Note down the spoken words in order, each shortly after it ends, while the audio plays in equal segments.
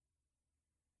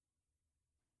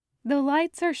The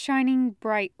lights are shining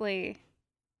brightly.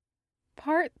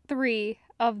 Part 3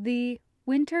 of the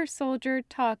Winter Soldier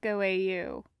Taco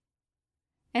AU.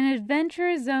 An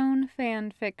Adventure Zone fan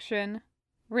fiction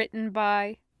written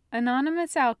by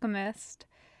Anonymous Alchemist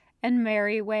and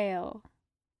Mary Whale.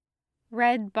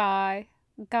 Read by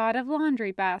God of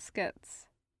Laundry Baskets.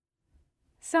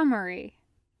 Summary: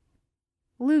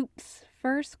 Loop's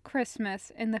first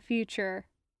Christmas in the future.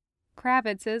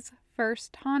 Kravitz's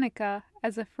first Hanukkah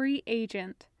as a free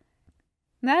agent.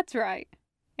 That's right.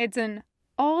 It's an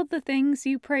All the Things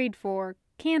You Prayed For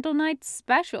Candle Night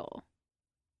special.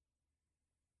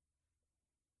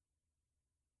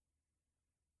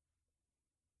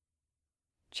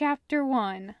 Chapter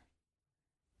 1.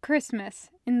 Christmas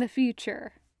in the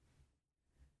Future.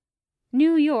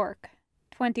 New York,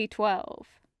 2012.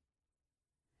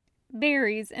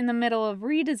 Barry's in the middle of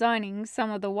redesigning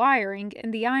some of the wiring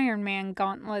in the Iron Man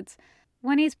gauntlets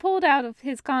when he's pulled out of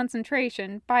his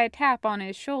concentration by a tap on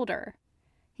his shoulder.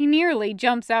 He nearly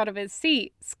jumps out of his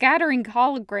seat, scattering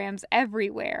holograms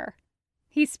everywhere.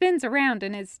 He spins around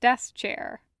in his desk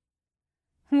chair.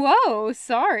 "Whoa,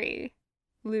 sorry,"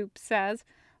 Loop says,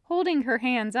 holding her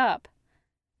hands up.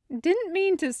 "Didn't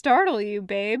mean to startle you,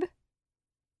 babe."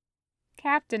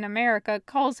 Captain America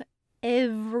calls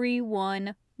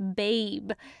everyone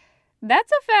babe.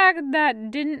 That's a fact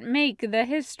that didn't make the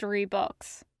history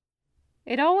books.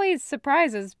 It always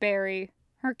surprises Barry,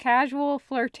 her casual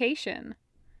flirtation.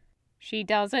 She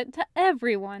does it to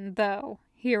everyone, though,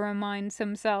 he reminds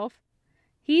himself.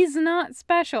 He's not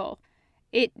special.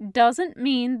 It doesn't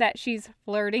mean that she's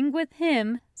flirting with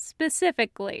him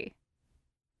specifically.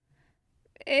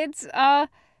 It's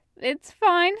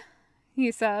fine,"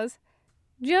 he says.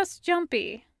 "Just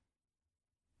jumpy."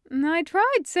 "I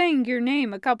tried saying your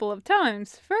name a couple of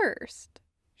times first,"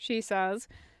 she says,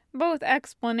 both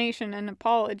explanation and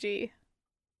apology.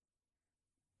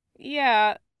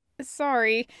 "Yeah,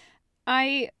 sorry.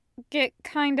 I get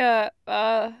kinda,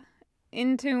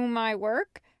 into my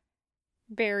work,"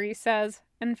 Barry says,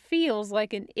 and feels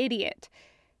like an idiot.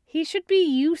 He should be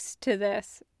used to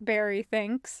this, Barry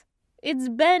thinks. It's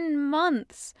been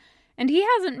months, and he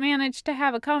hasn't managed to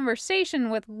have a conversation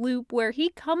with Loop where he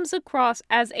comes across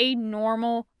as a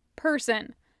normal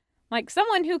person, like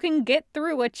someone who can get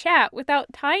through a chat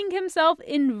without tying himself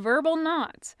in verbal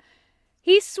knots.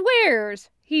 He swears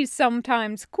he's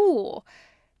sometimes cool.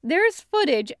 There's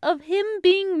footage of him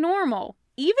being normal,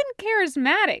 even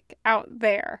charismatic, out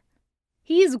there.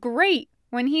 He's great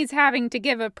when he's having to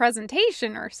give a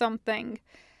presentation or something,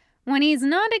 when he's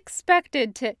not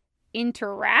expected to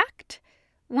interact,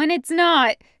 when it's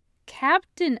not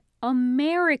Captain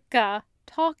America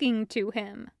talking to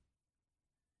him.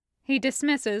 He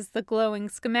dismisses the glowing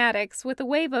schematics with a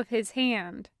wave of his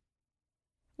hand.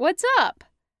 "What's up?"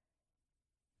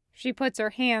 She puts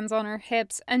her hands on her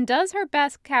hips and does her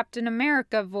best Captain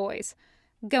America voice,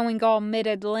 going all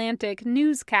mid-Atlantic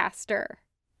newscaster.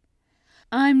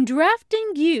 "I'm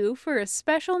drafting you for a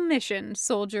special mission,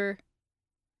 soldier."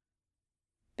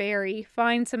 Barry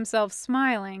finds himself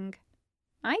smiling.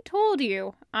 "I told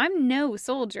you, I'm no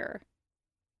soldier."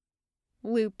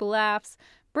 Loop laughs,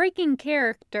 breaking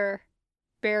character.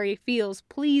 Barry feels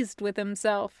pleased with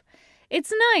himself.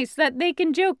 It's nice that they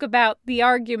can joke about the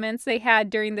arguments they had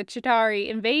during the Chitauri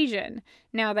invasion,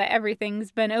 now that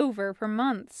everything's been over for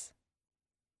months.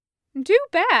 "Too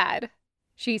bad,"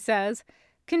 she says,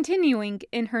 continuing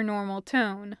in her normal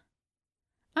tone.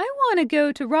 "I want to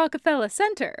go to Rockefeller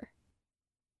Center."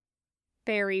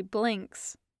 Barry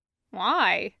blinks.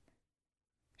 "Why?"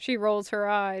 She rolls her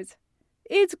eyes.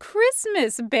 "It's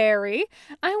Christmas, Barry.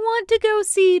 I want to go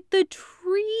see the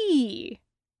tree."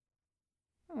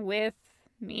 "With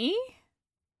me?"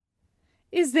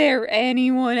 "Is there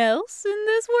anyone else in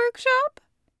this workshop?"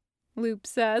 Loop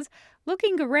says,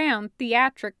 looking around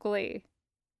theatrically.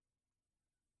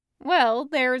 "Well,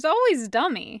 there's always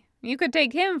Dummy. You could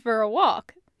take him for a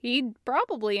walk. He'd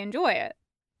probably enjoy it,"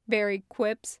 Barry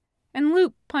quips, and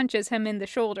Loop punches him in the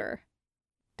shoulder.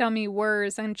 Dummy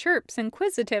whirs and chirps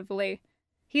inquisitively.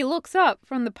 He looks up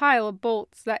from the pile of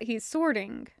bolts that he's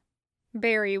sorting.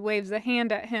 Barry waves a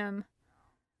hand at him.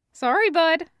 "Sorry,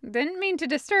 bud. Didn't mean to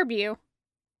disturb you."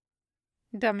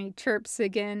 Dummy chirps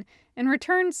again and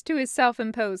returns to his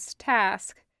self-imposed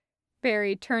task.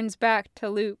 Barry turns back to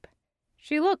Loop.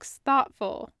 She looks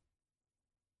thoughtful.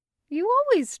 "You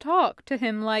always talk to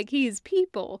him like he's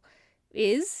people.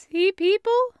 Is he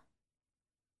people?"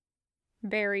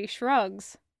 Barry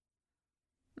shrugs.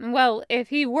 "Well, if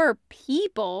he were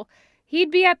people,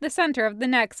 he'd be at the center of the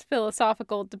next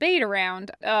philosophical debate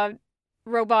around,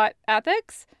 robot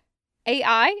ethics?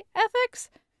 AI ethics?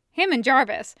 Him and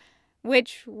Jarvis.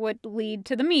 which would lead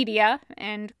to the media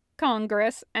and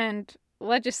Congress and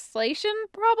legislation,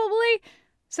 probably.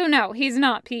 So no, he's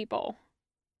not people.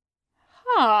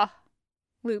 Huh,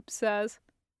 Loop says.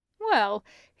 Well,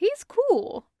 he's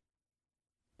cool.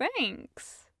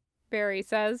 Thanks, Barry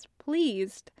says,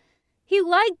 pleased. He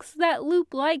likes that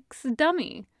Loop likes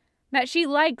Dummy, that she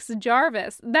likes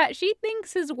Jarvis, that she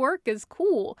thinks his work is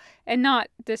cool and not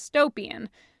dystopian.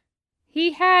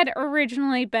 He had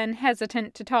originally been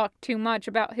hesitant to talk too much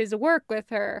about his work with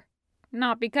her,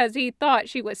 not because he thought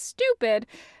she was stupid,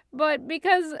 but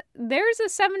because there's a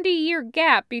 70-year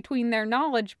gap between their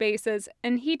knowledge bases,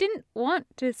 and he didn't want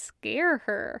to scare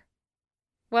her.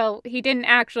 Well, he didn't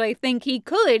actually think he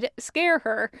could scare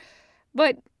her,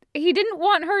 but he didn't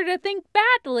want her to think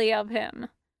badly of him.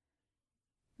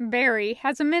 Barry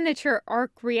has a miniature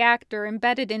arc reactor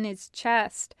embedded in his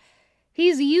chest.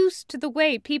 He's used to the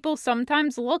way people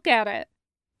sometimes look at it.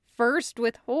 First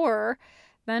with horror,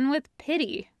 then with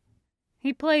pity.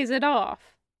 He plays it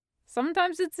off.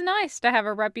 Sometimes it's nice to have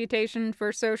a reputation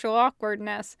for social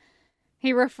awkwardness.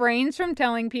 He refrains from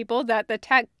telling people that the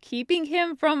tech keeping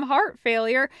him from heart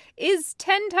failure is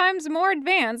 10 times more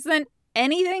advanced than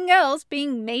anything else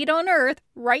being made on Earth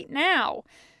right now.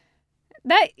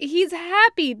 That he's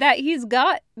happy that he's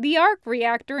got the arc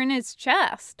reactor in his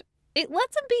chest. It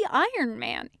lets him be Iron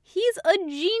Man. He's a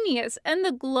genius, and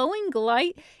the glowing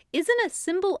light isn't a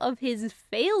symbol of his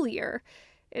failure.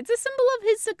 It's a symbol of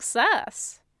his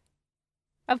success.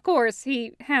 Of course,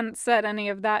 he hadn't said any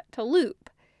of that to Loop.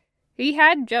 He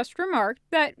had just remarked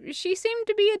that she seemed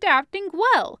to be adapting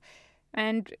well,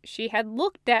 and she had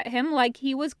looked at him like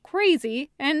he was crazy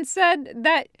and said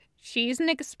that she's an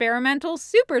experimental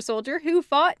super soldier who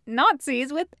fought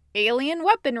Nazis with alien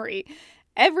weaponry.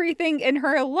 Everything in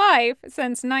her life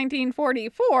since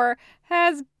 1944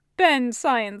 has been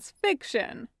science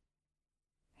fiction.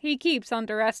 He keeps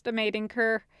underestimating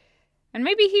her, and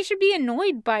maybe he should be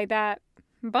annoyed by that,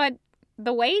 but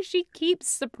the way she keeps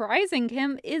surprising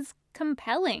him is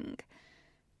compelling.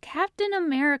 Captain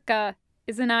America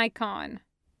is an icon,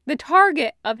 the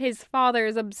target of his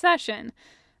father's obsession,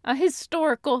 a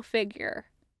historical figure.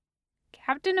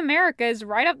 Captain America is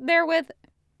right up there with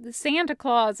Santa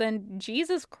Claus and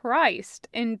Jesus Christ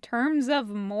in terms of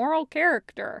moral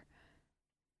character.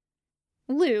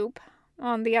 Loop,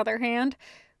 on the other hand,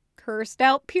 cursed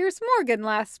out Piers Morgan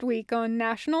last week on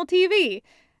national TV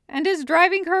and is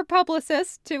driving her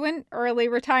publicist to an early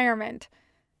retirement.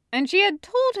 And she had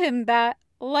told him that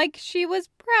like she was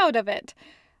proud of it,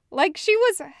 like she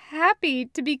was happy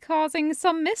to be causing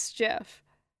some mischief.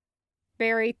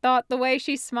 Barry thought the way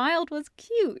she smiled was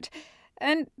cute,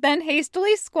 and then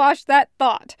hastily squashed that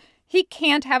thought. He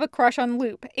can't have a crush on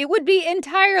Loop. It would be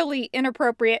entirely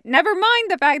inappropriate. Never mind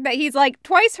the fact that he's like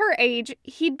twice her age.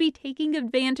 He'd be taking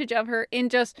advantage of her in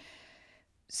just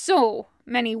so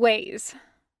many ways.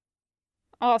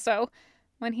 Also,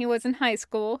 when he was in high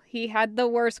school, he had the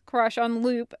worst crush on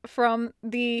Loop from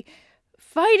the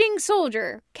Fighting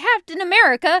Soldier, Captain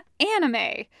America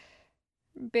anime.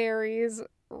 Barry's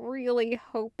really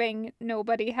hoping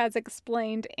nobody has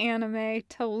explained anime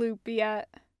to Loop yet.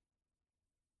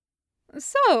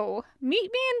 So,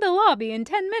 meet me in the lobby in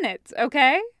 10 minutes,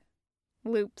 okay?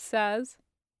 Loop says.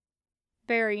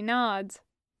 Barry nods.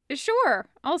 Sure,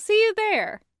 I'll see you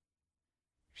there.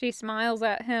 She smiles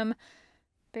at him.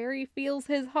 Barry feels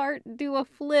his heart do a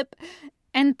flip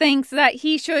and thinks that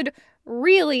he should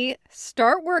really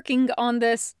start working on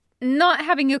this not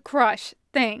having a crush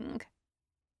thing.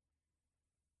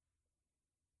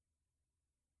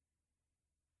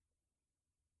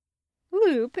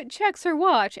 Loop checks her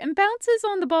watch and bounces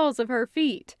on the balls of her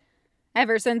feet.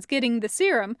 Ever since getting the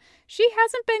serum, she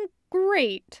hasn't been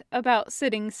great about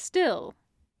sitting still.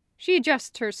 She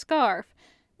adjusts her scarf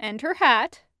and her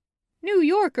hat. New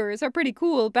Yorkers are pretty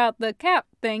cool about the cap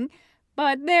thing,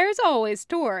 but there's always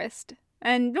tourists.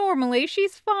 And normally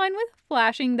she's fine with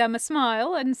flashing them a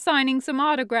smile and signing some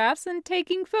autographs and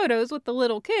taking photos with the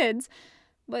little kids.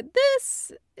 But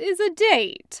this is a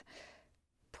date.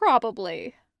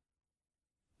 Probably.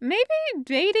 Maybe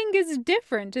dating is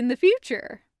different in the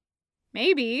future.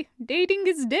 Maybe dating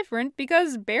is different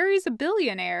because Barry's a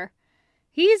billionaire.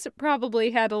 He's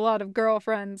probably had a lot of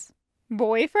girlfriends.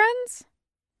 Boyfriends?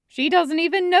 She doesn't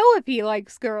even know if he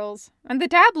likes girls, and the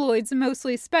tabloids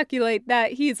mostly speculate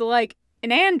that he's like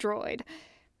an android.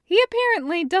 He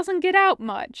apparently doesn't get out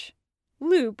much.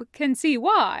 Loop can see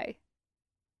why.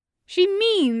 She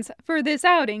means for this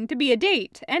outing to be a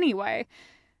date, anyway.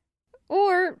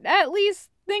 Or at least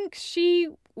thinks she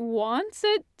wants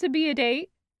it to be a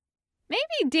date.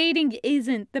 Maybe dating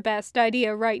isn't the best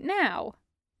idea right now.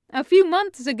 A few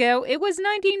months ago, it was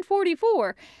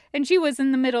 1944, and she was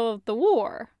in the middle of the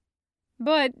war.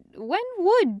 But when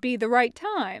would be the right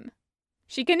time?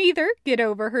 She can either get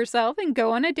over herself and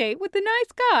go on a date with the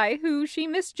nice guy who she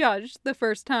misjudged the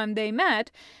first time they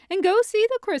met and go see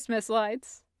the Christmas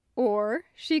lights. Or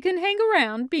she can hang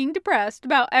around being depressed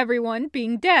about everyone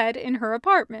being dead in her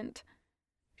apartment.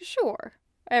 Sure,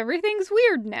 everything's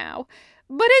weird now,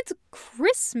 but it's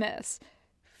Christmas.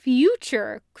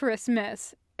 Future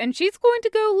Christmas. And she's going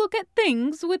to go look at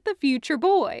things with the future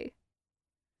boy.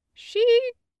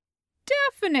 She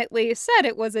definitely said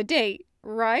it was a date,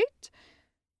 right?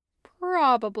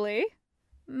 Probably.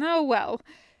 Oh well.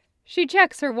 She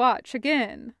checks her watch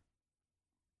again.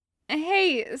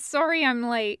 Hey, sorry I'm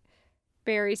late,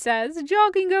 Barry says,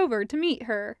 jogging over to meet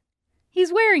her.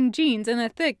 He's wearing jeans and a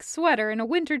thick sweater and a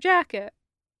winter jacket.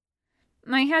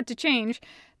 I had to change.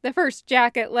 The first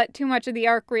jacket let too much of the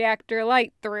arc reactor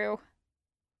light through.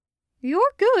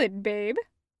 You're good, babe,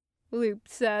 Loop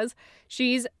says.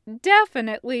 She's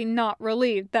definitely not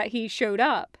relieved that he showed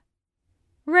up.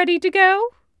 Ready to go?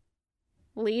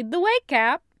 Lead the way,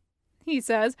 Cap, he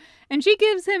says, and she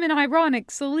gives him an ironic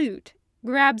salute,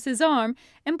 grabs his arm,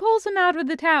 and pulls him out of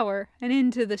the tower and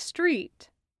into the street.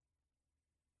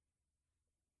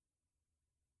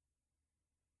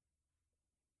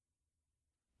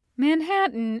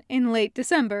 Manhattan in late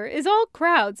December is all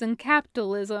crowds and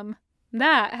capitalism.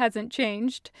 That hasn't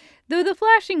changed, though the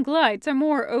flashing lights are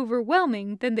more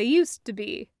overwhelming than they used to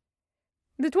be.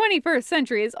 The 21st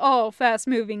century is all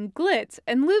fast-moving glitz,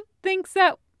 and Luke thinks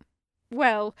that,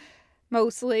 well,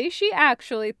 mostly she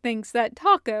actually thinks that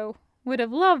Taco would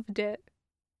have loved it.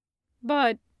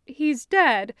 But he's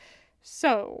dead,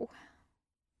 so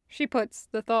she puts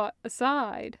the thought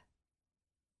aside.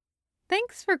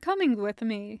 Thanks for coming with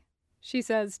me, she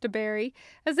says to Barry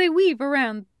as they weave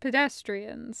around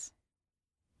pedestrians.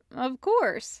 Of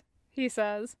course, he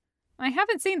says. I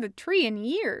haven't seen the tree in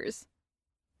years.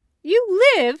 You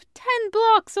live 10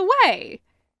 blocks away.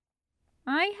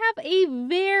 I have a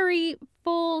very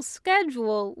full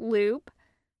schedule, Loop,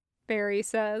 Barry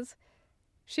says.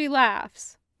 She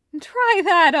laughs. Try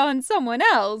that on someone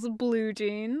else, Blue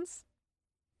Jeans.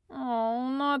 Oh,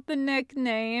 not the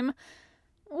nickname.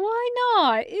 Why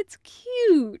not? It's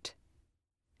cute.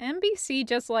 NBC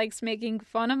just likes making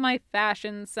fun of my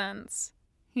fashion sense,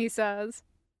 he says.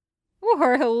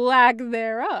 Or lack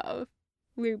thereof,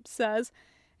 Loop says,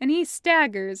 and he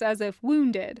staggers as if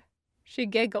wounded. She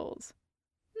giggles.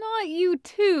 Not you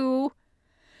too.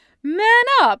 Man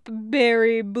up,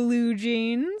 Barry Blue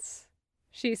Jeans,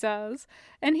 she says,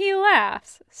 and he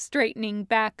laughs, straightening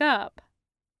back up.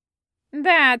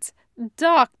 That's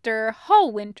Dr.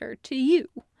 Hallwinter to you,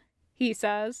 he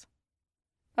says.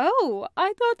 Oh,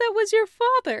 I thought that was your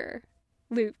father,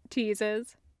 Luke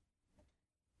teases.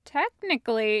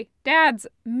 Technically, Dad's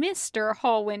Mr.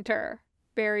 Hallwinter,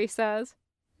 Barry says.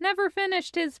 Never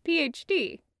finished his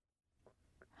PhD.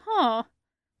 Huh,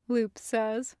 Loop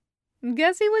says.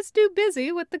 Guess he was too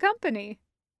busy with the company.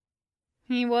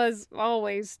 He was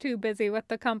always too busy with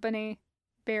the company,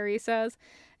 Barry says,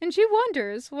 and she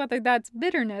wonders whether that's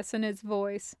bitterness in his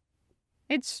voice.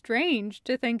 It's strange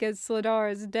to think of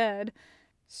Sladar as dead.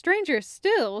 Stranger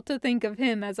still to think of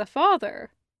him as a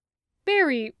father.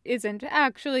 Barry isn't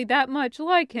actually that much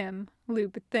like him,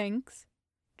 Loop thinks.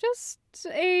 Just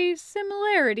a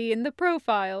similarity in the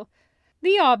profile,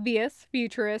 the obvious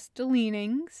futurist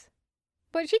leanings.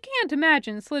 But she can't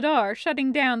imagine Sladar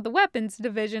shutting down the weapons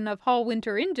division of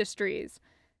Hallwinter Industries.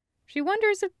 She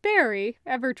wonders if Barry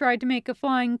ever tried to make a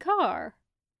flying car.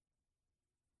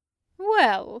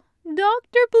 Well,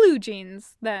 Dr. Blue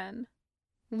Jeans, then,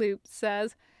 Loop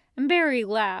says, and Barry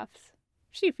laughs.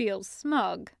 She feels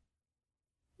smug.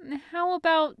 How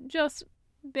about just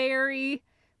Barry?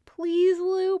 Please,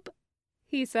 Loop,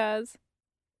 he says.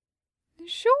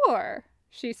 Sure,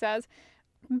 she says.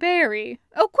 Barry.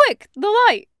 Oh, quick, the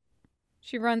light!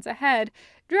 She runs ahead,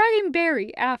 dragging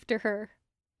Barry after her.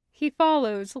 He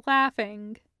follows,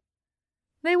 laughing.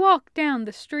 They walk down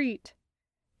the street.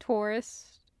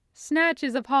 Tourists,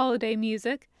 snatches of holiday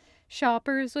music,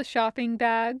 shoppers with shopping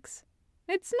bags.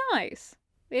 It's nice.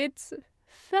 It's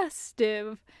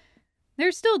festive.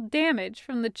 There's still damage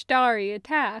from the Chitauri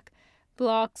attack,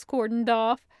 blocks cordoned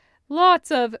off,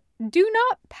 lots of "do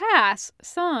not pass"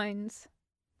 signs.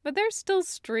 But there's still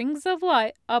strings of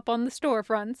light up on the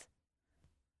storefronts.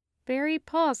 Barry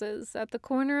pauses at the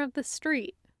corner of the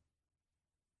street.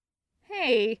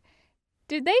 Hey,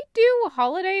 did they do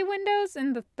holiday windows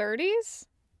in the 30s?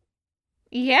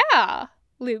 Yeah,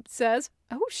 Loop says.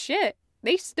 Oh shit,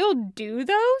 they still do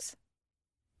those?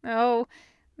 Oh,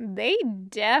 they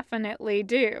definitely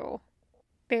do,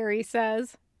 Barry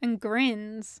says, and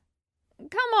grins.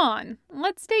 Come on,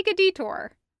 let's take a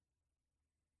detour.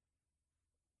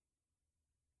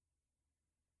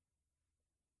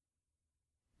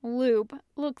 Loop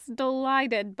looks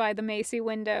delighted by the Macy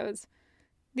windows,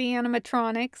 the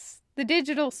animatronics, the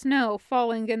digital snow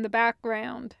falling in the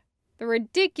background, the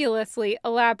ridiculously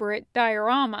elaborate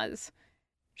dioramas.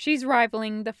 She's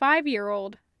rivaling the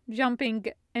 5-year-old, jumping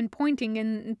and pointing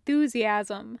in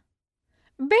enthusiasm.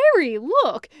 Barry,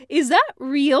 look! Is that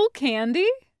real candy?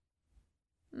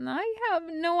 I have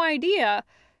no idea,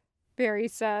 Barry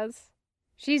says.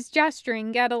 She's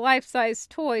gesturing at a life-size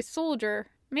toy soldier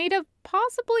made of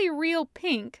possibly real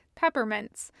pink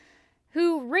peppermints,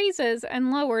 who raises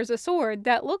and lowers a sword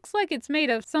that looks like it's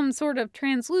made of some sort of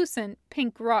translucent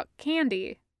pink rock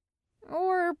candy.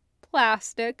 Or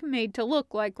plastic made to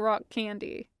look like rock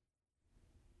candy.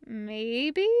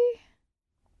 Maybe?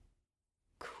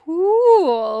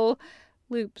 Cool,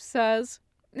 Loop says.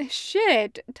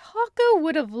 Shit, Taco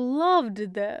would have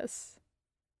loved this.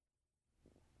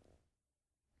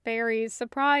 Barry's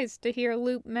surprised to hear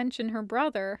Loop mention her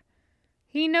brother.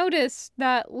 He noticed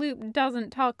that Loop doesn't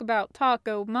talk about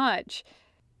Taco much.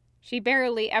 She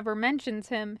barely ever mentions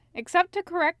him, except to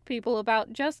correct people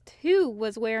about just who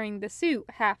was wearing the suit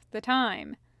half the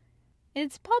time.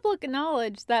 It's public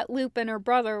knowledge that Loop and her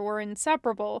brother were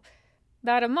inseparable,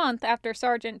 that a month after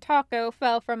Sergeant Taco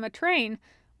fell from a train,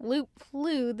 Loop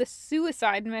flew the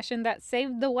suicide mission that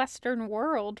saved the Western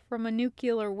world from a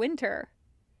nuclear winter.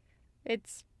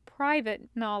 It's private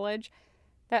knowledge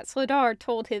that Sladar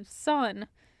told his son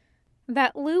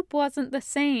that Loop wasn't the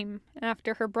same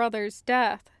after her brother's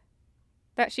death,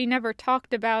 that she never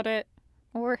talked about it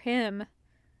or him,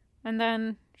 and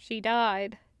then she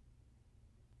died.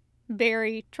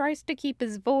 Barry tries to keep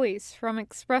his voice from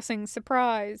expressing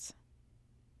surprise.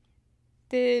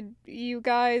 Did you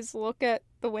guys look at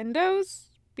the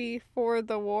windows before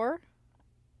the war?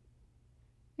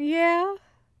 Yeah,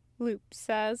 Loop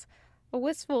says, a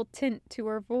wistful tint to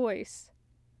her voice.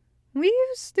 We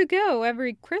used to go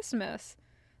every Christmas.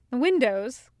 The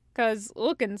windows, 'cause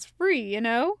looking's free, you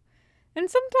know?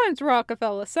 And sometimes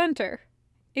Rockefeller Center.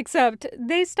 Except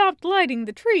they stopped lighting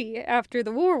the tree after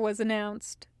the war was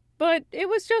announced. But it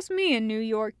was just me in New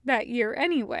York that year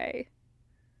anyway.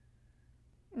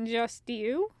 Just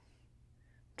you?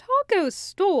 Taco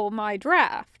stole my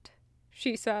draft,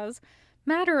 she says,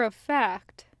 matter of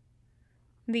fact.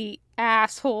 The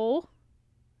asshole.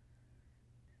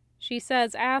 She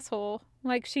says asshole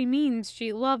like she means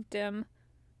she loved him.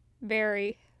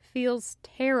 Barry feels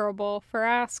terrible for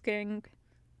asking.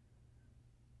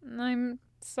 I'm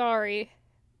sorry.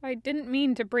 I didn't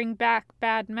mean to bring back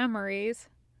bad memories,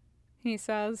 he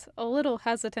says, a little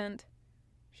hesitant.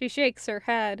 She shakes her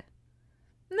head.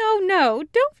 No,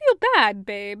 don't feel bad,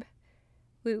 babe,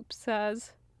 Loop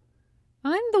says.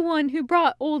 I'm the one who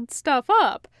brought old stuff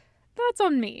up. That's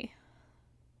on me.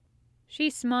 She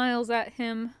smiles at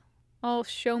him, all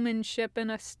showmanship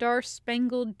and a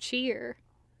star-spangled cheer.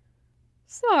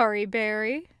 Sorry,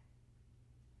 Barry.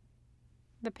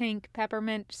 The pink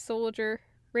peppermint soldier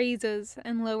raises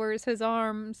and lowers his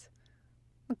arms.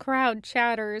 The crowd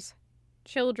chatters.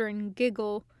 Children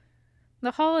giggle.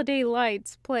 The holiday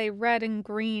lights play red and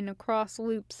green across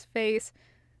Loop's face,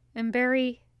 and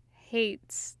Barry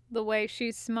hates the way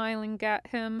she's smiling at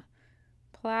him,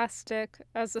 plastic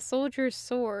as a soldier's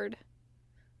sword.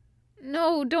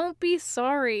 No, don't be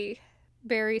sorry,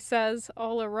 Barry says,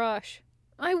 all a rush.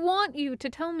 I want you to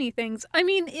tell me things. I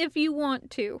mean, if you want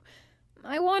to.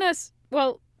 I want us,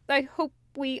 well, I hope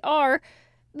we are,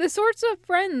 the sorts of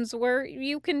friends where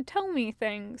you can tell me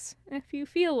things, if you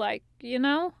feel like, you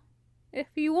know? If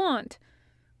you want.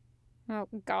 Oh,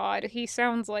 God, he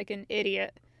sounds like an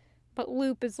idiot. But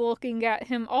Loop is looking at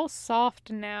him all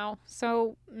soft now,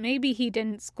 so maybe he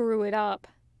didn't screw it up.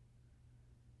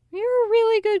 You're a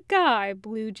really good guy,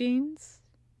 Blue Jeans,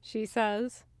 she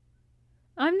says.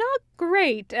 I'm not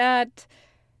great at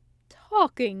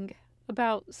talking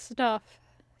about stuff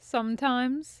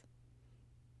sometimes.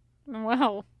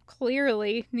 Well,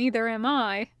 clearly neither am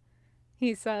I,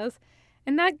 he says,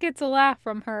 and that gets a laugh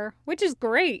from her, which is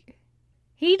great.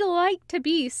 He'd like to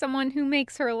be someone who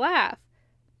makes her laugh,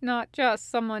 not just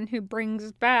someone who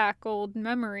brings back old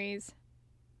memories.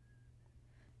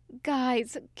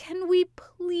 Guys, can we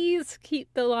please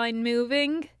keep the line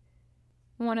moving?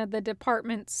 One of the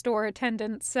department store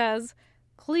attendants says,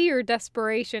 clear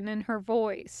desperation in her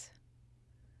voice.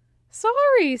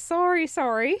 Sorry,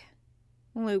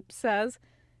 Loop says,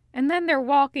 and then they're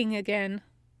walking again,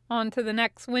 onto the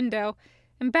next window,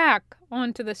 and back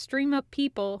onto the stream of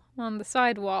people on the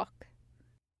sidewalk.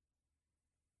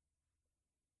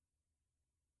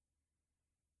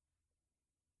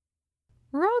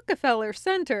 Rockefeller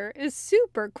Center is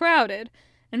super crowded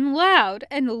and loud,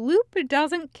 and Loop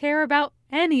doesn't care about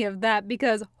any of that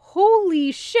because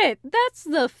holy shit, that's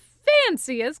the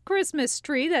fanciest Christmas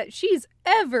tree that she's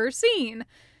ever seen.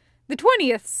 The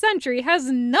 20th century has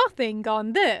nothing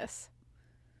on this.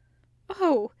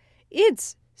 Oh,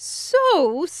 it's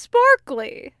so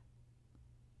sparkly.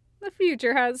 The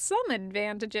future has some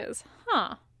advantages,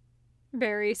 huh?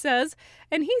 Barry says,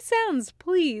 and he sounds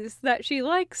pleased that she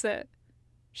likes it.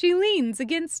 She leans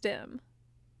against him.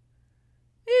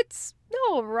 It's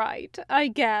all right, I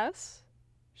guess,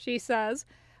 she says,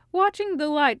 watching the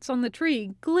lights on the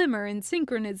tree glimmer in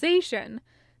synchronization,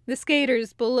 the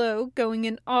skaters below going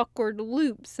in awkward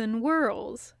loops and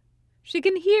whirls. She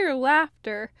can hear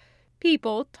laughter,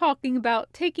 people talking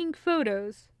about taking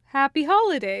photos, happy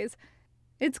holidays.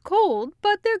 It's cold,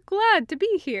 but they're glad to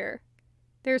be here.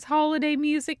 There's holiday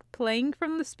music playing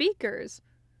from the speakers.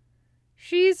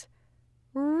 She's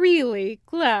really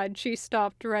glad she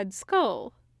stopped Red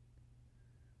Skull.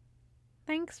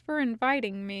 Thanks for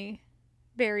inviting me,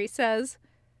 Barry says.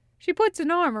 She puts an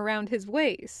arm around his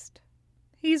waist.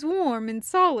 He's warm and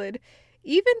solid,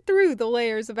 even through the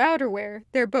layers of outerwear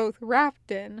they're both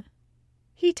wrapped in.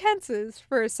 He tenses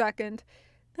for a second,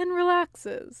 then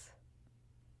relaxes.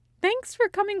 Thanks for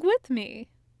coming with me,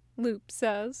 Loop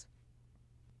says.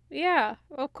 Yeah,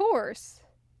 of course.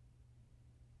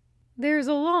 There's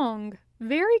a long,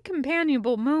 very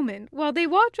companionable moment while they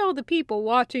watch all the people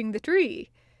watching the tree.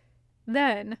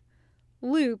 Then,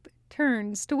 Loop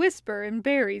turns to whisper in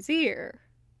Barry's ear.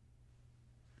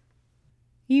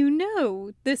 You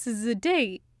know this is a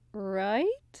date, right?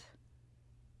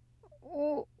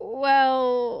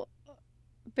 Well,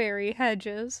 Barry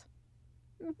hedges.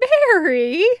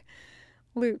 Barry,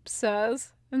 Loop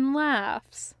says, and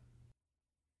laughs.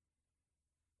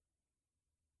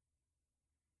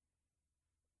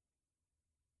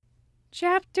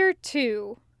 Chapter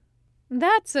 2.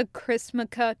 That's a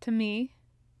Christmaka to me.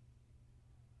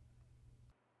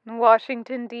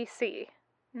 Washington, D.C.,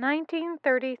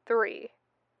 1933.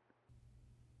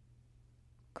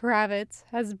 Kravitz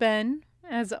has been,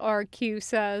 as RQ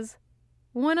says,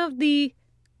 one of the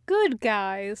good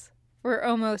guys for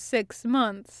almost 6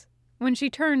 months when she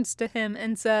turns to him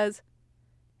and says,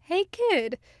 Hey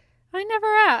kid, I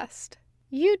never asked.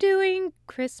 You doing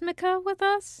Christmaka with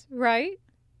us, right?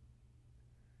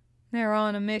 They're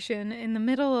on a mission in the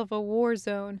middle of a war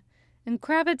zone, and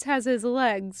Kravitz has his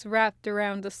legs wrapped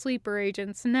around the sleeper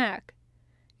agent's neck.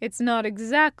 It's not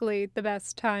exactly the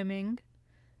best timing.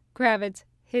 Kravitz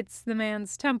hits the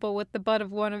man's temple with the butt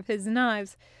of one of his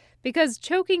knives because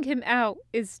choking him out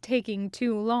is taking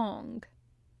too long.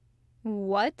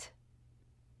 What?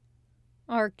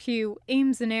 RQ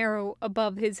aims an arrow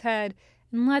above his head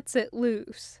and lets it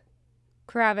loose.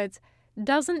 Kravitz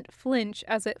doesn't flinch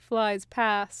as it flies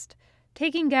past,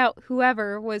 taking out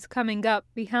whoever was coming up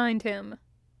behind him.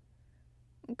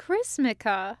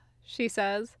 Christmaka, she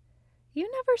says. You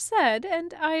never said,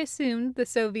 and I assumed the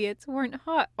Soviets weren't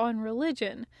hot on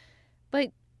religion,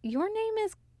 but your name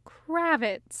is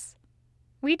Kravitz.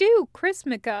 We do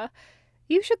Christmaka.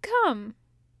 You should come.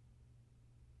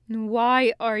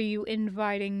 Why are you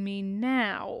inviting me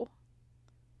now?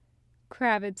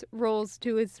 Kravitz rolls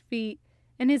to his feet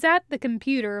and is at the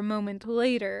computer a moment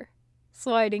later,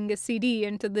 sliding a CD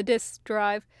into the disk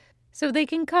drive so they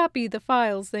can copy the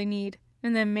files they need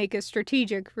and then make a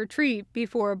strategic retreat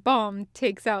before a bomb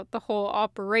takes out the whole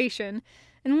operation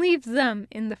and leaves them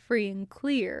in the free and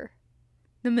clear.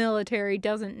 The military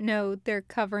doesn't know they're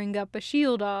covering up a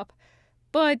shield-op,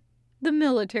 but the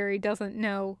military doesn't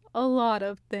know a lot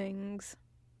of things.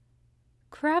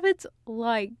 Kravitz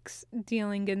likes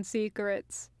dealing in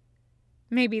secrets.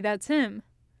 Maybe that's him.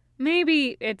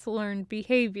 Maybe it's learned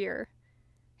behavior.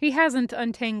 He hasn't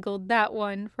untangled that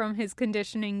one from his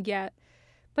conditioning yet,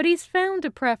 but he's found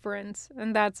a preference,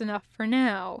 and that's enough for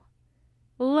now.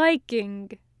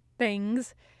 Liking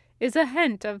things is a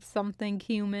hint of something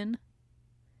human.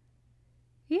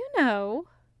 You know,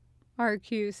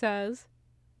 RQ says.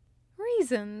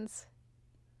 Reasons.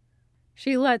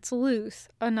 She lets loose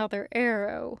another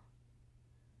arrow.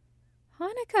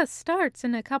 Hanukkah starts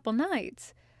in a couple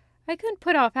nights. I couldn't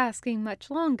put off asking much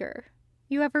longer.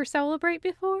 You ever celebrate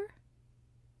before?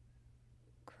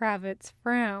 Kravitz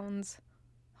frowns.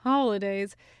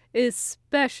 Holidays,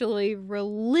 especially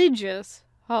religious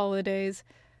holidays,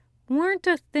 weren't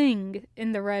a thing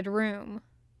in the Red Room.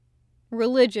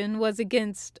 Religion was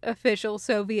against official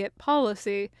Soviet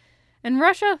policy, and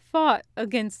Russia fought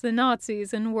against the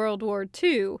Nazis in World War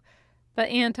II, but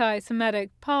anti-Semitic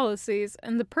policies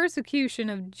and the persecution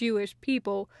of Jewish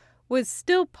people was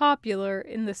still popular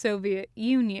in the Soviet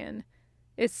Union,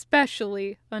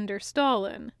 especially under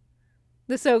Stalin.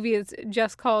 The Soviets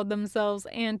just called themselves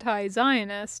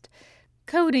anti-Zionist,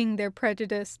 coding their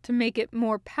prejudice to make it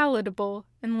more palatable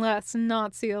and less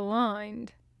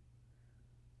Nazi-aligned.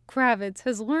 Kravitz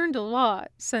has learned a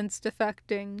lot since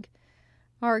defecting.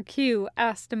 RQ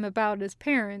asked him about his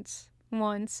parents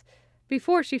once,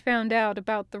 before she found out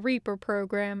about the Reaper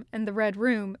program and the Red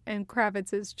Room in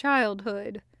Kravitz's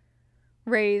childhood.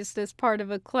 Raised as part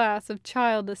of a class of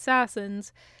child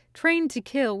assassins, trained to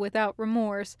kill without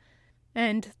remorse,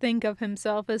 and think of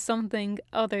himself as something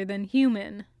other than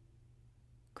human.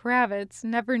 Kravitz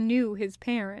never knew his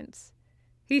parents.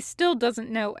 He still doesn't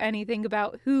know anything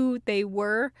about who they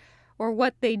were or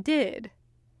what they did.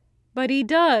 But he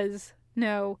does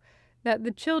know that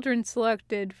the children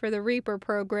selected for the Reaper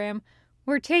program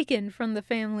were taken from the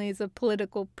families of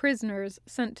political prisoners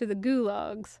sent to the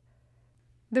gulags.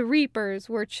 The Reapers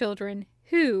were children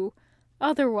who,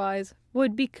 otherwise,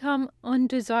 would become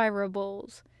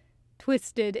undesirables,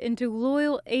 twisted into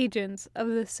loyal agents of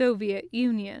the Soviet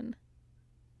Union.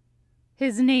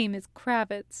 His name is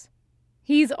Kravitz.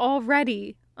 He's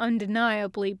already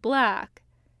undeniably black.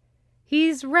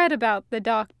 He's read about the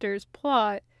Doctor's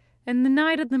plot and the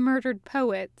Night of the Murdered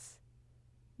Poets.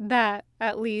 That,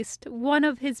 at least, one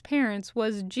of his parents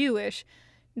was Jewish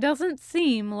doesn't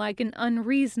seem like an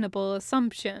unreasonable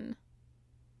assumption.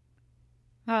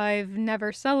 "I've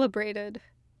never celebrated,"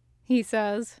 he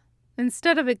says,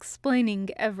 instead of explaining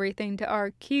everything to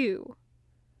RQ.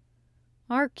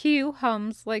 RQ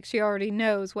hums like she already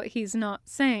knows what he's not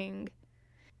saying.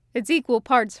 It's equal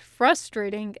parts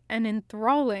frustrating and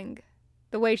enthralling,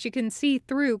 the way she can see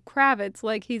through Kravitz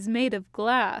like he's made of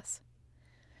glass.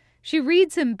 She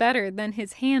reads him better than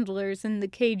his handlers in the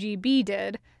KGB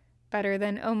did, better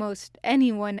than almost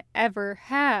anyone ever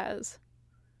has.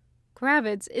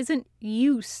 Kravitz isn't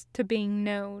used to being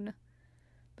known,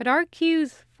 but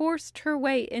RQ's forced her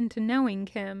way into knowing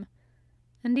him,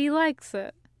 and he likes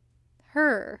it.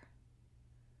 Her.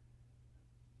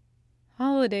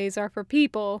 "Holidays are for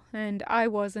people, and I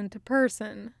wasn't a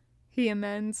person," he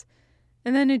amends,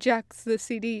 and then ejects the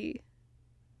CD.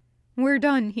 "We're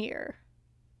done here."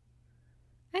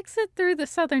 "Exit through the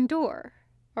southern door,"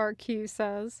 RQ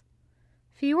says.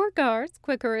 "Fewer guards,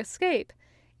 quicker escape.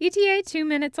 ETA 2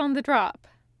 minutes on the drop."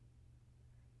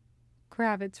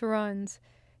 Kravitz runs.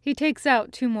 He takes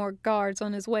out 2 more guards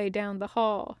on his way down the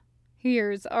hall.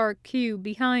 Hears RQ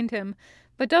behind him,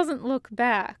 but doesn't look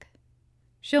back.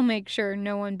 She'll make sure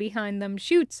no one behind them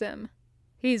shoots him.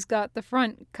 He's got the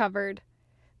front covered.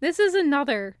 This is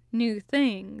another new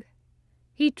thing.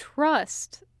 He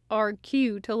trusts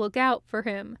RQ to look out for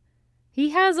him.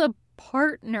 He has a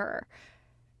partner.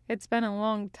 It's been a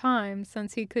long time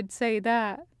since he could say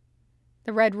that.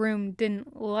 The Red Room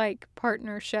didn't like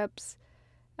partnerships.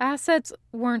 Assets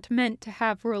weren't meant to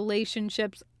have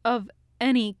relationships of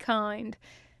any kind,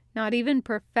 not even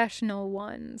professional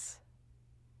ones.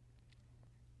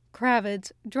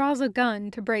 Kravitz draws a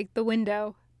gun to break the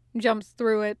window, jumps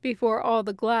through it before all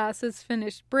the glass is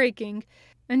finished breaking,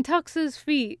 and tucks his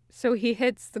feet so he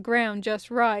hits the ground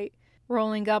just right,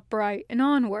 rolling upright and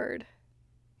onward.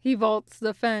 He vaults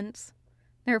the fence.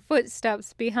 There are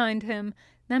footsteps behind him,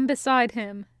 then beside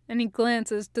him, and he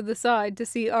glances to the side to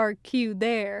see RQ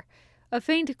there, a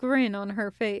faint grin on her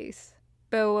face,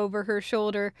 bow over her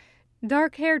shoulder,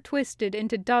 dark hair twisted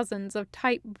into dozens of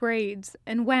tight braids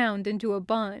and wound into a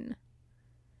bun.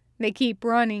 They keep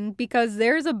running because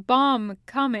there's a bomb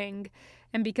coming,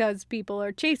 and because people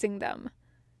are chasing them.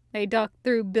 They duck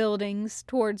through buildings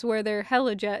towards where their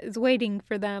helijet is waiting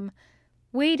for them,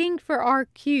 waiting for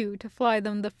RQ to fly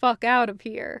them the fuck out of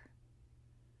here.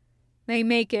 They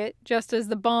make it just as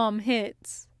the bomb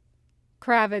hits.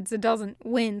 Kravitz doesn't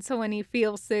wince when he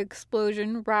feels the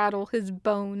explosion rattle his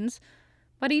bones,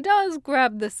 but he does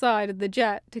grab the side of the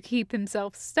jet to keep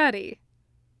himself steady.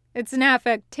 It's an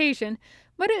affectation,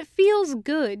 but it feels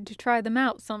good to try them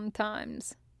out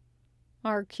sometimes.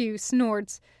 RQ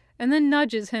snorts and then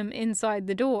nudges him inside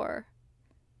the door.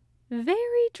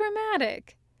 Very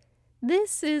dramatic.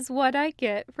 This is what I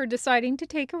get for deciding to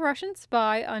take a Russian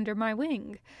spy under my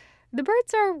wing. The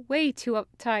Brits are way too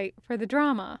uptight for the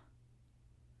drama.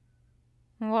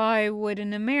 "Why would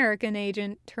an American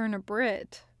agent turn a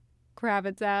Brit?"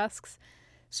 Kravitz asks,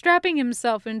 strapping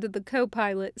himself into the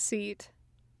co-pilot seat.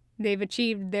 They've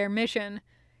achieved their mission.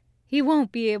 He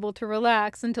won't be able to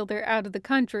relax until they're out of the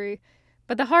country,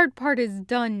 but the hard part is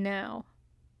done now.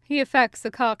 He affects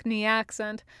a Cockney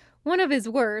accent, one of his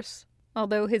worst,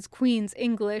 although his Queen's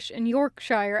English and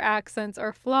Yorkshire accents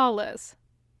are flawless.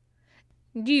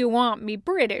 "Do you want me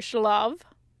British, love?"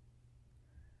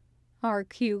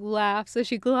 RQ laughs as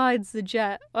she glides the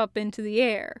jet up into the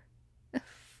air.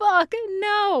 Fuck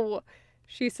no,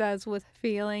 she says with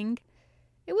feeling.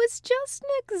 It was just an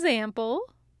example.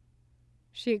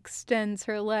 She extends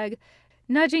her leg,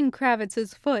 nudging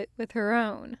Kravitz's foot with her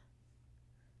own.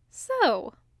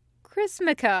 So,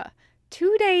 Chrismica,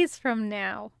 2 days from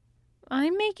now.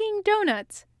 I'm making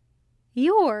donuts.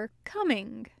 You're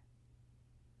coming.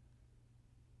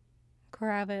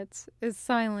 Kravitz is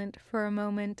silent for a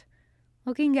moment,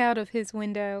 looking out of his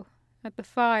window at the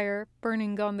fire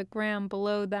burning on the ground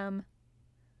below them.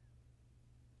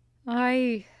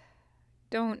 I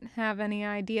don't have any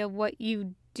idea what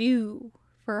you do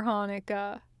for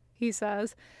Hanukkah, he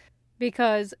says,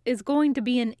 because it's going to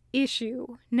be an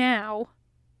issue now.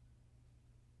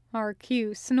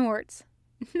 RQ snorts.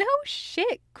 No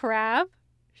shit, Krav,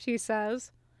 she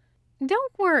says.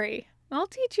 Don't worry, I'll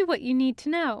teach you what you need to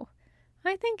know.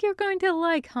 I think you're going to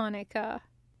like Hanukkah.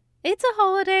 It's a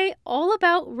holiday all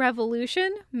about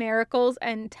revolution, miracles,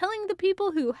 and telling the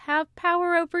people who have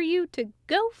power over you to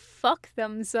go fuck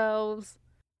themselves.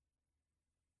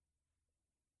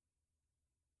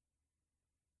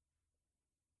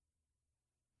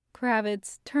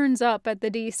 Kravitz turns up at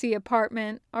the DC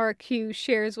apartment RQ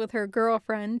shares with her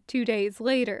girlfriend 2 days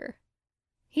later.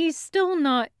 He's still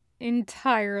not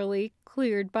entirely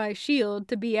cleared by S.H.I.E.L.D.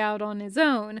 to be out on his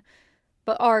own,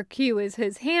 but RQ is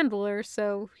his handler,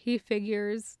 so he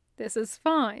figures this is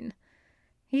fine.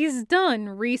 He's done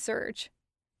research.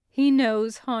 He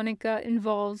knows Hanukkah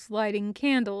involves lighting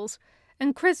candles,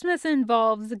 and Christmas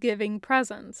involves giving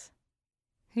presents.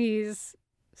 He's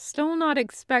still not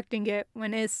expecting it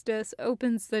when Istis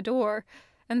opens the door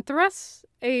and thrusts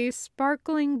a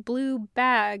sparkling blue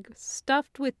bag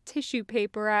stuffed with tissue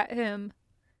paper at him.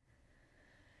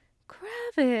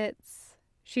 Kravitz,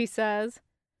 she says.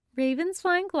 Raven's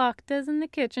flying Glocta's in the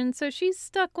kitchen, so she's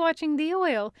stuck watching the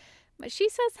oil. But she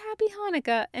says Happy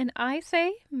Hanukkah, and I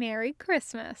say Merry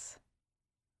Christmas.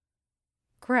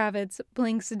 Kravitz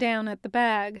blinks down at the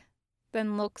bag,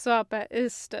 then looks up at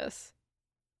Istis.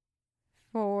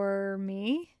 For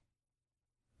me?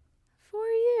 For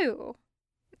you,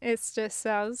 Istis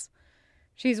says.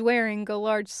 She's wearing a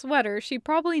large sweater she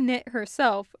probably knit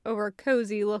herself over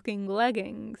cozy-looking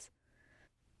leggings.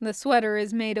 The sweater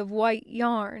is made of white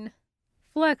yarn,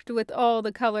 flecked with all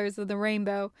the colors of the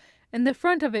rainbow, and the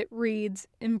front of it reads,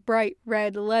 in bright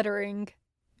red lettering,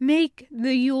 Make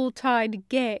the Yuletide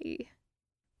Gay.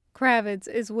 Kravitz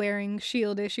is wearing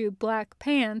S.H.I.E.L.D.-issued black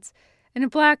pants and a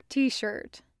black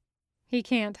t-shirt. He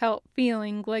can't help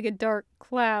feeling like a dark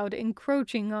cloud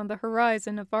encroaching on the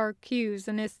horizon of RQ's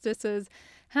and Istis's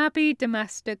happy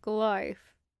domestic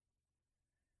life.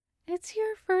 It's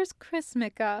your first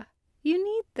Chrismica. You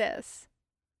need this.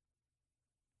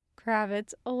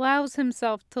 Kravitz allows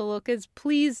himself to look as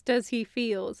pleased as he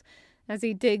feels as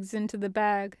he digs into the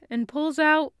bag and pulls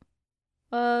out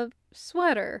a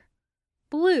sweater,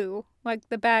 blue like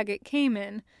the bag it came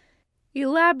in,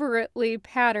 elaborately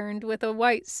patterned with a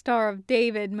white Star of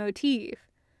David motif.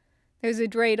 There's a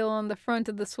dreidel on the front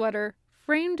of the sweater,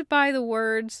 framed by the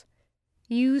words,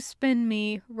 You spin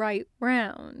me right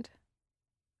round.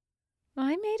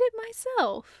 I made it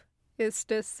myself,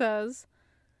 Istis says.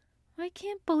 I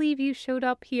can't believe you showed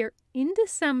up here in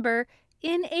December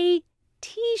in a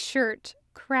t-shirt,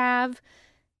 Krav.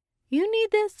 You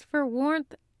need this for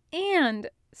warmth and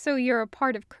so you're a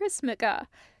part of Chrismica.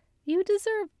 You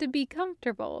deserve to be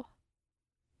comfortable.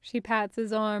 She pats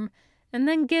his arm and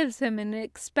then gives him an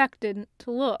expectant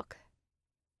look.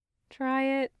 Try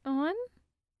it on?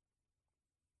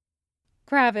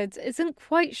 Kravitz isn't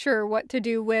quite sure what to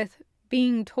do with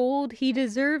being told he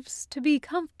deserves to be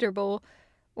comfortable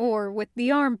or with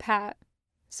the arm pat,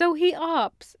 so he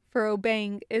opts for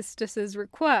obeying Istis's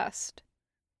request,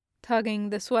 tugging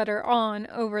the sweater on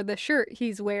over the shirt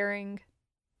he's wearing.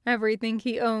 Everything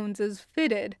he owns is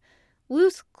fitted.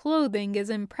 Loose clothing is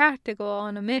impractical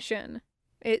on a mission.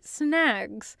 It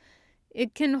snags.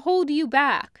 It can hold you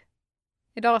back.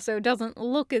 It also doesn't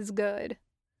look as good.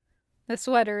 The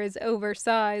sweater is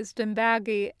oversized and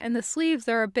baggy, and the sleeves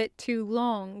are a bit too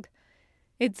long.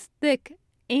 It's thick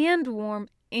and warm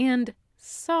and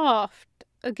soft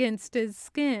against his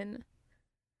skin.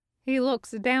 He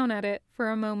looks down at it for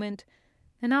a moment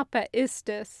and up at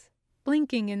Istis,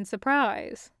 blinking in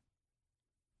surprise.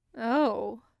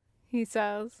 Oh, he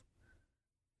says.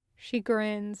 She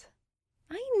grins.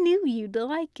 I knew you'd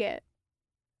like it.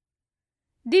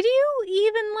 Did you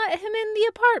even let him in the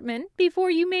apartment before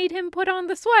you made him put on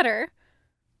the sweater?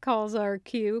 Calls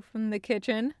RQ from the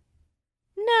kitchen.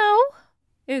 No,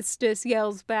 Istis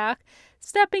yells back,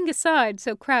 stepping aside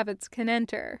so Kravitz can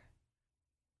enter.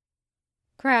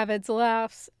 Kravitz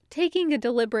laughs, taking a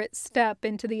deliberate step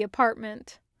into the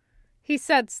apartment. He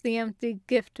sets the empty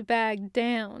gift bag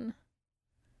down.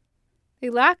 "The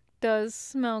lac does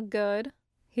smell good,"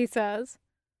 he says.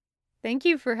 "Thank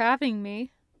you for having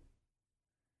me."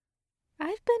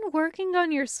 "I've been working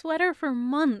on your sweater for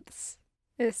months,"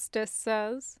 Istis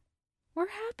says. "We're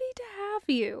happy to have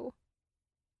you."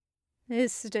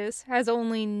 Istis has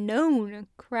only known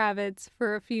Kravitz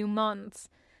for a few months,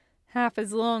 half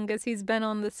as long as he's been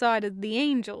on the side of the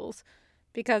Angels,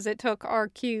 because it took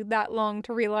RQ that long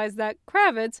to realize that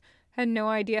Kravitz had no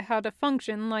idea how to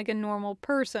function like a normal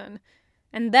person,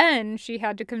 and then she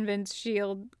had to convince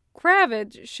S.H.I.E.L.D.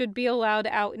 Kravitz should be allowed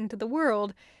out into the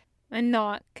world and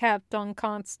not kept on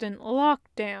constant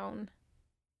lockdown.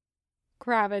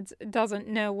 Kravitz doesn't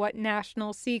know what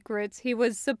national secrets he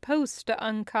was supposed to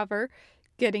uncover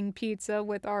getting pizza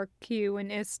with RQ and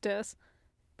Istis,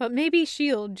 but maybe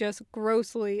S.H.I.E.L.D. just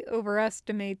grossly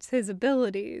overestimates his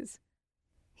abilities.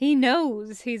 He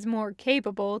knows he's more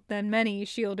capable than many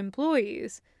S.H.I.E.L.D.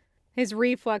 employees. His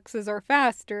reflexes are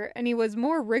faster, and he was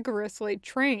more rigorously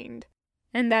trained,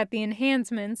 and that the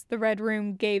enhancements the Red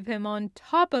Room gave him on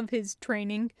top of his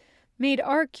training made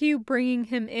RQ bringing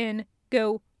him in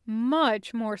go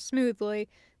much more smoothly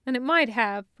than it might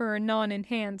have for a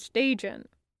non-enhanced agent.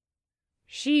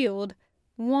 S.H.I.E.L.D.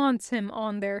 wants him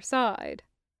on their side.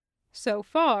 So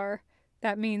far,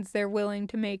 that means they're willing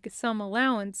to make some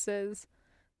allowances,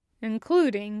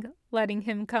 including letting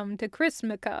him come to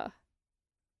Chrismica.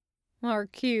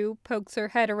 RQ pokes her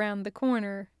head around the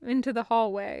corner into the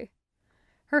hallway.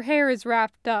 Her hair is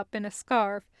wrapped up in a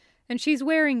scarf, and she's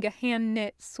wearing a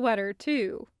hand-knit sweater,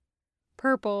 too.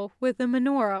 Purple with a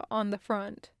menorah on the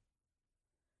front.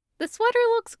 "The sweater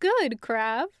looks good,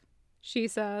 Krav," she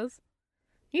says.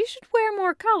 "You should wear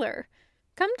more color.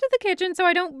 Come to the kitchen so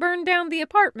I don't burn down the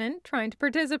apartment trying to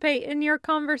participate in your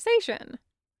conversation."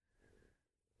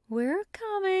 "We're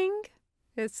coming,"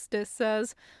 Istis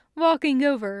says, walking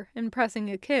over and pressing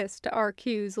a kiss to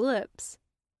RQ's lips.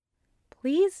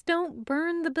 "Please don't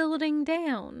burn the building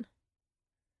down."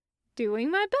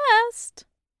 "Doing my best."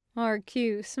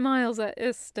 RQ smiles at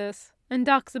Istis and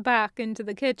ducks back into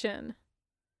the kitchen.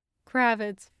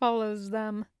 Kravitz follows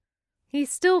them. He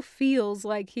still feels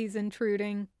like he's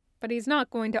intruding, but he's not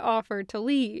going to offer to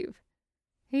leave.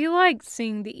 He likes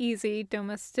seeing the easy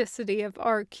domesticity of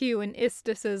RQ and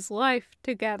Istis's life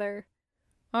together.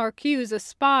 RQ's a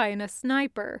spy and a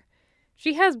sniper.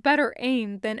 She has better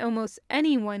aim than almost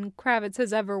anyone Kravitz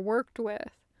has ever worked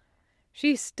with.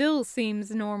 She still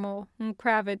seems normal when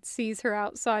Kravitz sees her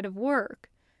outside of work.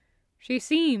 She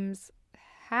seems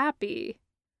happy.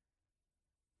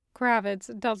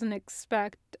 Kravitz doesn't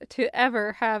expect to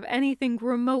ever have anything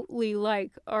remotely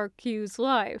like RQ's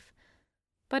life,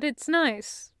 but it's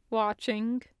nice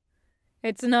watching.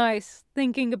 It's nice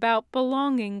thinking about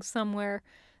belonging somewhere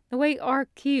the way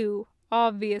RQ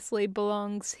obviously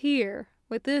belongs here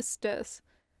with Istis,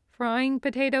 frying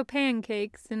potato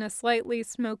pancakes in a slightly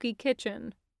smoky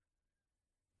kitchen.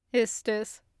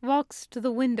 Istis walks to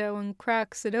the window and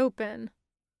cracks it open.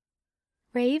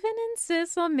 "Raven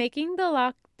insists on making the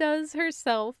latkes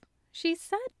herself. She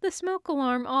set the smoke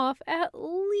alarm off at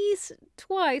least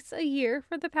twice a year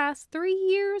for the past 3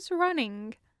 years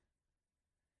running."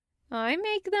 "I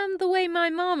make them the way my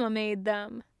mama made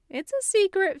them. It's a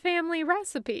secret family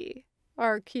recipe,"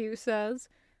 RQ says.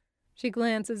 She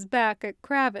glances back at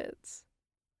Kravitz.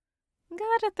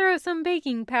 "Gotta throw some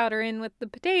baking powder in with the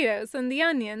potatoes and the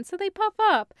onions so they puff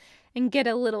up and get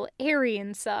a little airy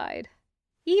inside.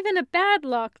 Even a bad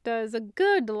lakta is a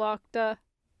good lakta,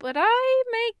 but I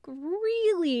make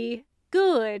really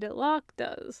good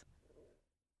laktas."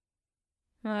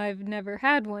 "I've never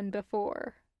had one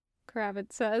before,"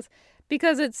 Kravitz says,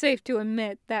 because it's safe to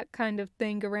admit that kind of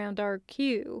thing around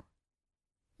RQ.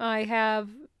 "I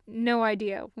have no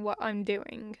idea what I'm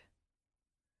doing."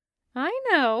 "I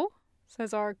know,"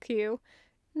 says RQ.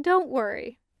 "Don't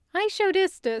worry. I showed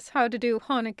Istis how to do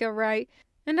Hanukkah right,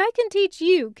 and I can teach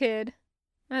you, kid.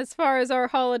 As far as our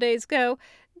holidays go,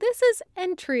 this is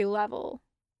entry level."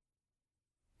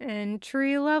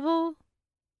 "Entry level?"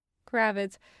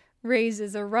 Kravitz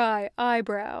raises a wry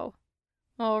eyebrow.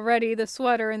 Already the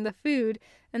sweater and the food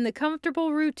and the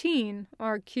comfortable routine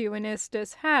RQ and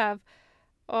Istis have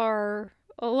are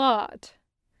a lot.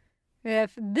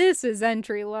 If this is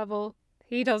entry level,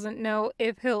 he doesn't know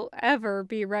if he'll ever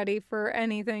be ready for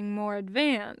anything more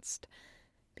advanced.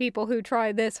 People who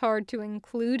try this hard to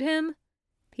include him,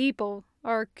 people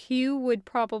RQ would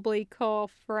probably call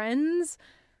friends,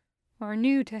 are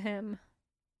new to him.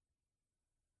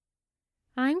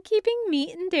 "I'm keeping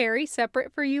meat and dairy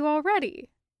separate for you already,"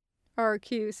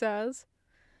 RQ says.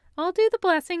 I'll do the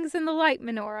blessings and the light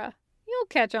menorah. You'll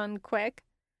catch on quick.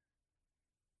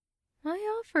 I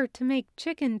offered to make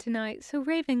chicken tonight so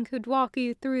Raven could walk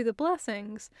you through the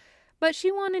blessings, but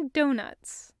she wanted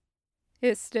donuts,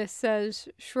 Istis says,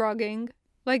 shrugging,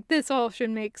 like this all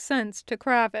should make sense to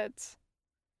Kravitz.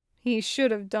 He should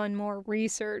have done more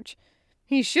research.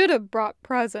 He should have brought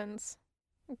presents.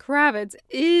 Kravitz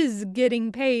is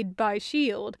getting paid by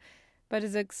S.H.I.E.L.D., but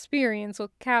his experience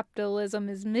with capitalism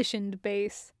is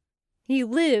mission-based. He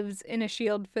lives in a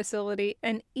S.H.I.E.L.D. facility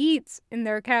and eats in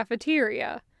their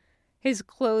cafeteria. His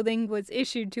clothing was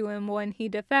issued to him when he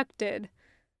defected.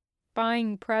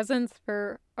 Buying presents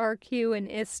for RQ and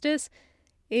Istis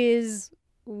is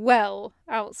well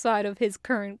outside of his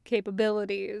current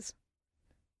capabilities.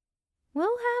 We'll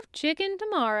have chicken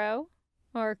tomorrow,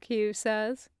 RQ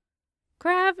says.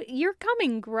 Krav, you're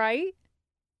coming, right?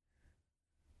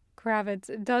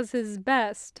 Kravitz does his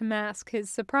best to mask his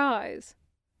surprise.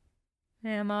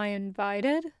 Am I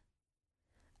invited?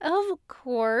 Of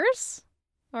course,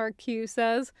 RQ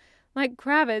says, like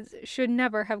Kravitz should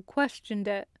never have questioned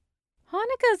it.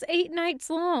 Hanukkah's 8 nights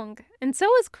long, and so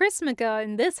is Christmaka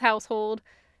in this household.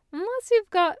 Unless you've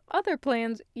got other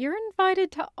plans, you're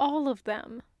invited to all of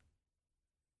them.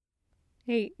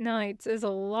 8 nights is a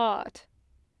lot.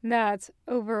 That's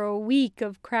over a week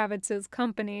of Kravitz's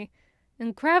company,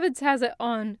 and Kravitz has it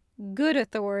on good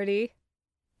authority,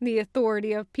 the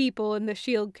authority of people in the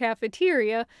S.H.I.E.L.D.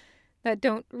 cafeteria that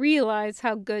don't realize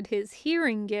how good his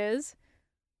hearing is,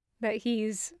 that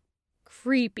he's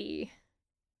creepy.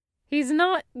 He's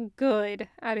not good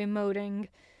at emoting,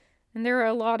 and there are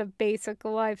a lot of basic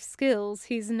life skills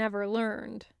he's never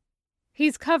learned.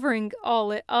 He's covering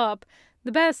all it up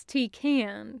the best he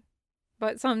can,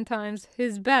 but sometimes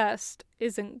his best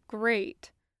isn't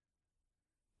great.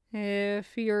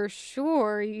 If you're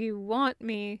sure you want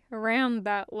me around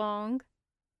that long.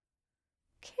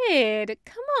 Kid,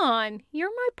 come on, you're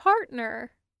my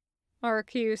partner,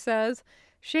 RQ says,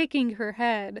 shaking her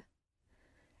head.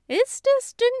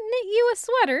 Istis didn't knit you a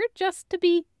sweater just to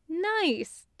be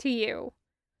nice to you.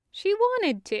 She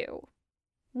wanted to.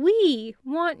 We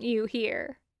want you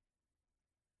here.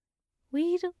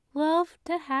 We'd love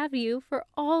to have you for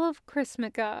all of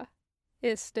Christmaka,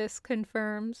 Istis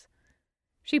confirms.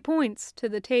 She points to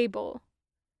the table.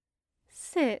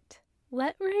 Sit.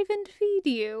 Let Raven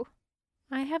feed you.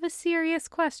 I have a serious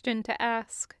question to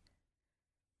ask.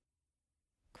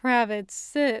 Kravitz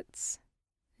sits.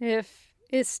 If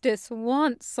Istis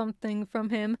wants something from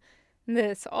him,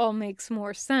 this all makes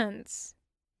more sense.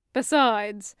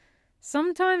 Besides,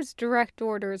 sometimes direct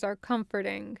orders are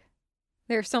comforting.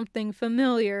 There's something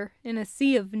familiar in a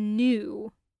sea of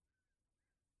new.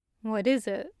 What is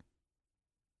it?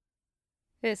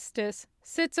 Istis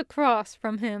sits across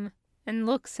from him and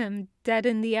looks him dead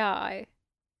in the eye.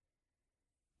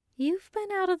 You've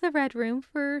been out of the Red Room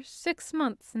for 6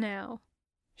 months now,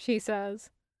 she says.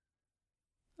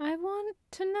 I want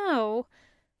to know,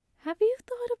 have you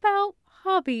thought about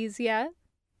hobbies yet?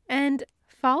 And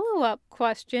follow-up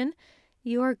question,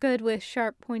 you're good with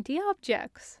sharp, pointy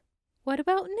objects. What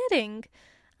about knitting?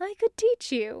 I could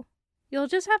teach you. You'll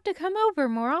just have to come over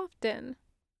more often.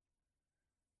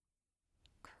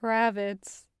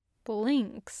 Kravitz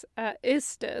blinks at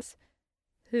Istis,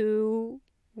 who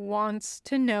wants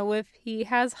to know if he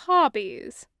has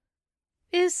hobbies.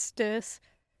 Istis,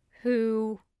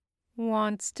 who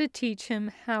wants to teach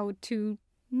him how to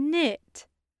knit.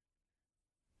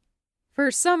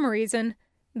 For some reason,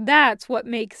 that's what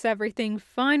makes everything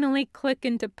finally click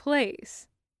into place.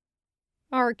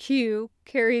 RQ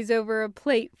carries over a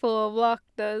plate full of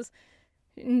latkes,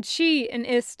 and she and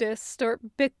Istis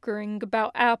start bickering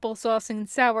about applesauce and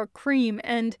sour cream,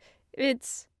 and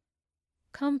it's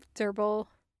comfortable.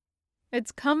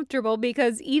 It's comfortable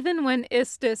because even when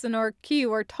Istis and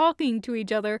RQ are talking to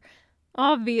each other,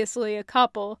 obviously a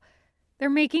couple, they're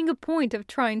making a point of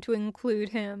trying to include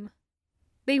him.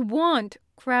 They want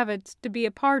Kravitz to be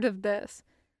a part of this.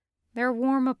 Their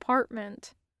warm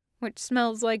apartment, which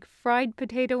smells like fried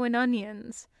potato and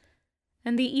onions,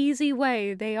 and the easy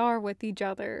way they are with each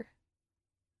other.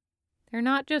 They're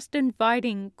not just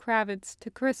inviting Kravitz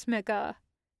to Christmaka.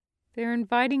 They're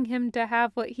inviting him to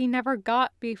have what he never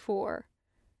got before,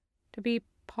 to be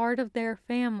part of their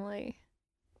family.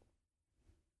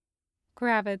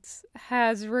 Kravitz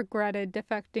has regretted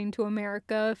defecting to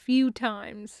America a few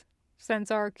times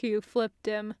since RQ flipped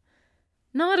him.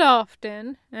 Not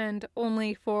often, and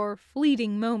only for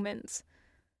fleeting moments,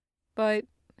 but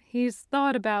he's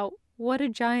thought about what a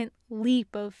giant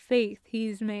leap of faith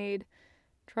he's made,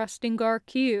 trusting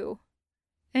RQ,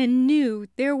 and knew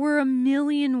there were a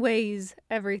million ways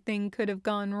everything could have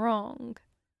gone wrong.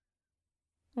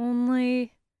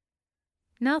 Only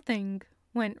nothing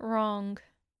went wrong,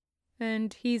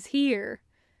 and he's here,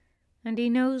 and he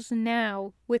knows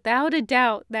now, without a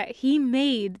doubt, that he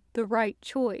made the right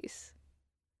choice.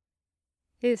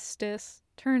 Istis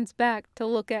turns back to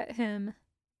look at him.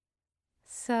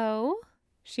 So,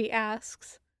 she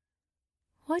asks,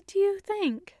 what do you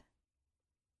think?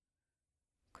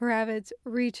 Kravitz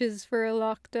reaches for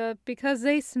Alokta because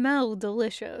they smell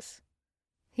delicious.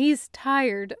 He's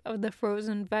tired of the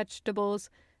frozen vegetables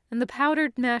and the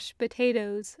powdered mashed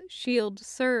potatoes Shield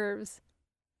serves.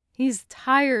 He's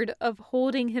tired of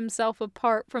holding himself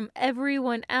apart from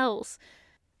everyone else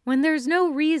when there's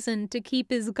no reason to keep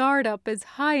his guard up as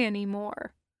high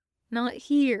anymore. Not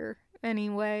here,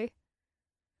 anyway.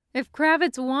 If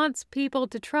Kravitz wants people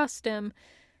to trust him,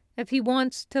 if he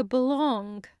wants to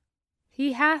belong,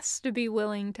 he has to be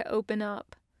willing to open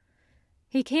up.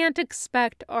 He can't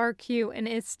expect RQ and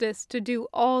Istis to do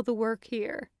all the work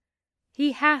here.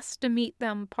 He has to meet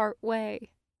them part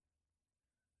way.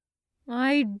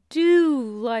 I do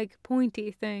like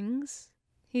pointy things,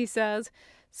 he says,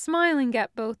 smiling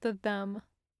at both of them.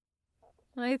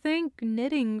 I think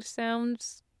knitting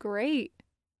sounds great.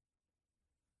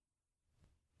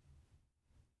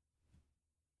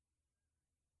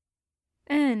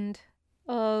 End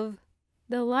of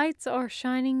The Lights Are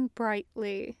Shining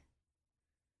Brightly.